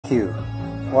Thank you.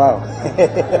 Wow.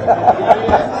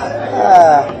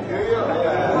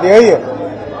 Ndio hiyo.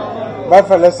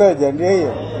 Buffalo Soldier, ndio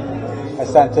hiyo.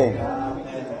 Asante.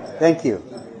 Thank you.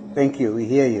 Thank you. We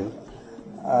hear you.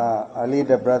 Our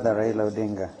leader, Brother Raila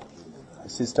Odinga,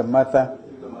 Sister Martha,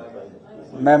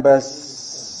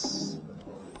 members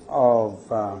of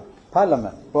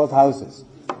Parliament, both houses,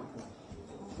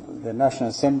 the National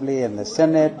Assembly and the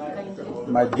Senate,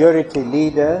 majority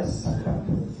leaders,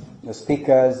 the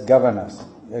speakers, governors,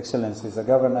 excellencies, the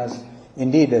governors.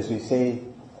 Indeed, as we say,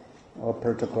 our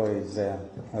protocol is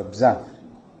observed.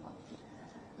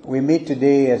 We meet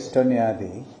today as Tony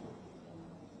Adi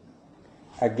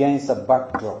against a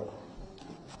backdrop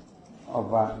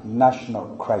of a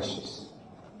national crisis.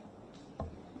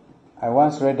 I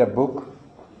once read a book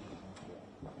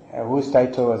whose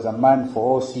title was A Man for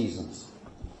All Seasons.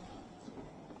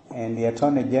 And the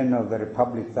Attorney General of the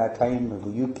Republic at that time of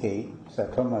the UK,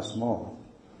 Sir Thomas More,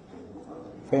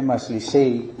 famously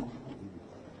said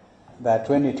that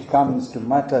when it comes to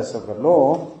matters of the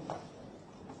law,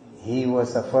 he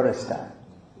was a forester.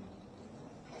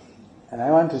 And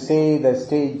I want to say the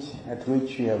stage at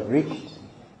which we have reached,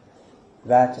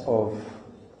 that of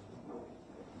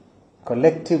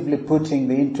collectively putting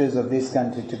the interests of this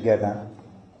country together.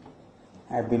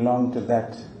 I belong to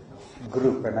that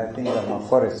group, and I think I'm a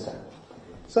forester.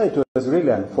 So it was really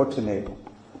unfortunate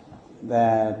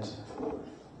that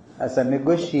as a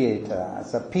negotiator,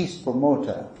 as a peace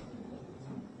promoter,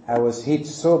 I was hit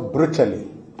so brutally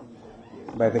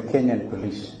by the Kenyan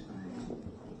police.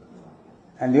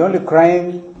 And the only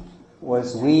crime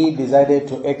was we decided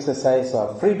to exercise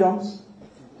our freedoms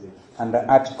under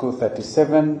Article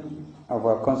 37 of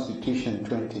our Constitution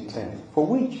 2010, for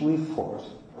which we fought.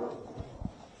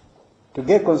 To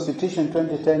get Constitution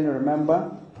 2010,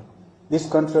 remember, this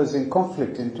country was in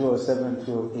conflict in 2007,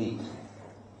 2008.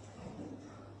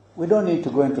 We don't need to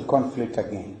go into conflict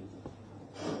again.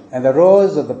 And the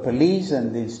roles of the police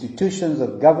and the institutions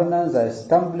of governance are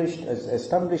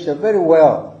established are very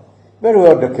well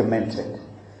documented.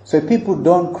 So if people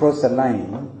don't cross the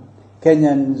line,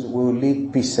 Kenyans will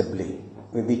live peaceably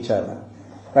with each other.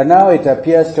 But now it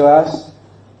appears to us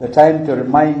the time to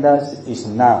remind us is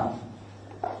now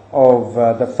of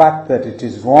the fact that it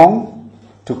is wrong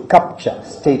to capture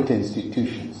state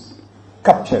institutions.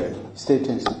 Capture state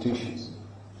institutions.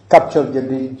 Capture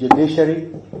the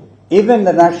judiciary. Even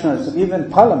the national, even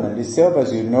Parliament itself,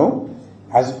 as you know,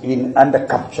 has been under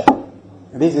capture.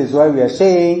 This is why we are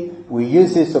saying we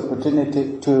use this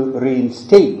opportunity to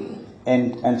reinstate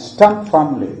and stamp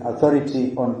firmly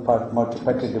authority on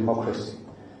multi-party democracy.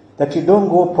 That you don't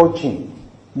go poaching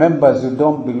members who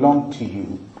don't belong to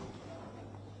you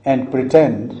and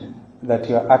pretend that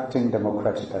you are acting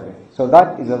democratically. So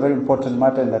that is a very important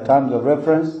matter in the terms of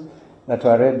reference that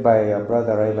were read by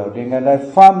Brother Raila Odinga. And I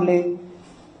firmly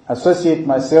associate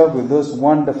myself with those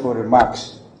wonderful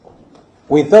remarks.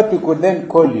 We thought we could then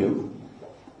call you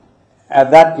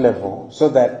at that level so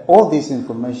that all this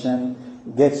information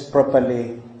gets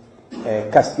properly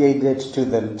cascaded to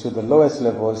the lowest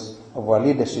levels of our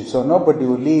leadership. So nobody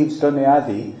will leave Stony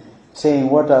Adi saying,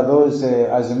 what are those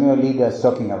Azimio leaders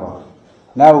talking about?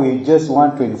 Now we just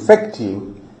want to infect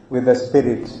you with the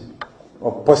spirit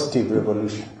of positive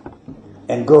revolution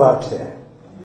and go out there